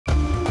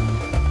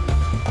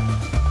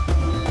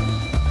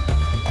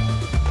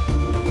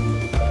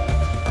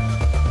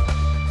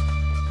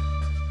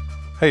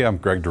Hey, I'm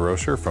Greg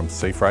DeRocher from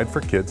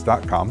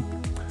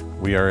SafeRideForKids.com.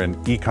 We are an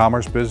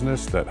e-commerce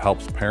business that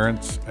helps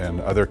parents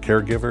and other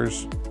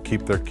caregivers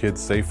keep their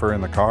kids safer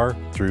in the car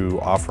through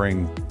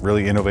offering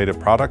really innovative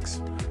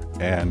products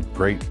and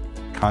great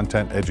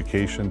content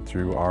education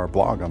through our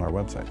blog on our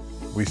website.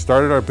 We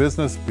started our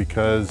business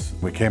because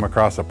we came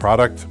across a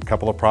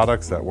couple of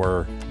products that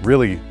were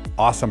really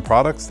awesome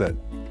products that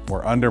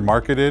were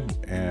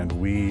under-marketed, and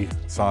we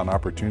saw an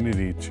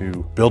opportunity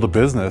to build a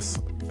business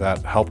that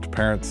helped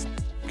parents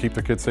keep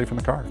their kids safe in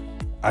the car.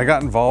 I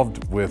got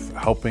involved with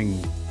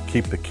helping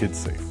keep the kids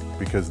safe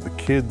because the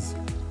kids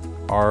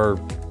are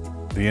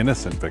the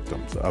innocent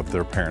victims of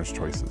their parents'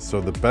 choices. So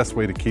the best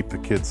way to keep the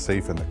kids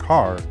safe in the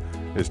car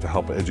is to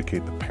help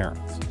educate the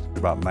parents.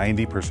 About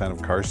 90%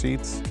 of car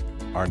seats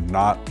are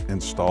not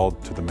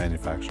installed to the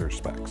manufacturer's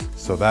specs.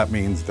 So that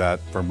means that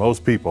for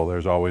most people,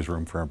 there's always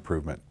room for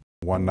improvement.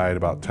 One night,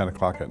 about 10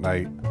 o'clock at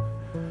night,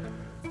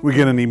 we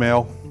get an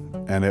email,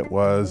 and it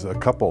was a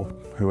couple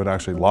who had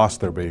actually lost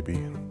their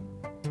baby,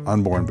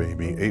 unborn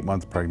baby, 8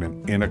 months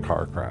pregnant, in a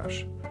car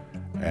crash.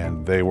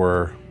 And they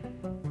were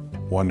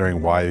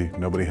wondering why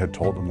nobody had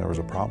told them there was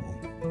a problem.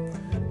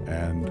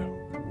 And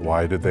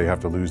why did they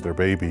have to lose their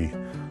baby?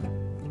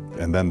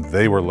 And then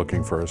they were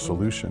looking for a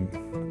solution,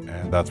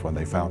 and that's when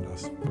they found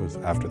us. It was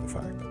after the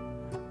fact.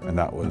 And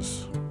that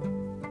was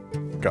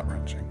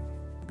gut-wrenching.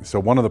 So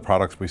one of the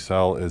products we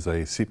sell is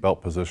a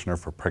seatbelt positioner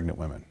for pregnant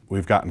women.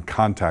 We've gotten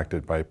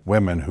contacted by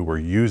women who were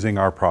using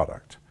our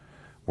product,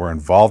 were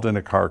involved in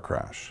a car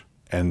crash,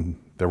 and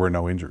there were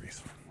no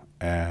injuries.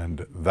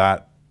 And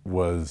that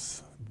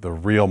was the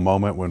real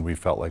moment when we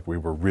felt like we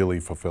were really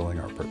fulfilling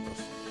our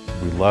purpose.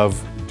 We love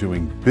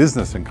doing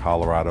business in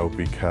Colorado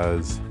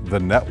because the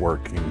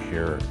networking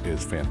here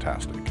is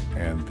fantastic,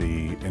 and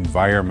the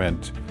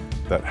environment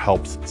that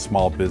helps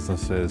small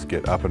businesses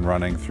get up and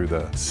running through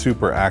the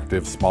super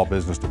active Small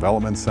Business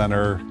Development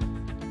Center.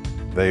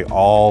 They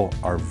all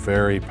are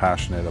very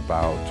passionate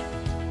about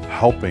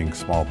helping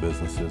small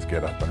businesses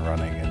get up and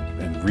running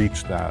and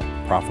reach that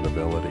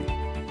profitability.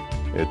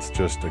 It's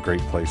just a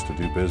great place to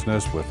do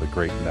business with a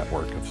great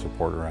network of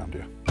support around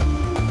you.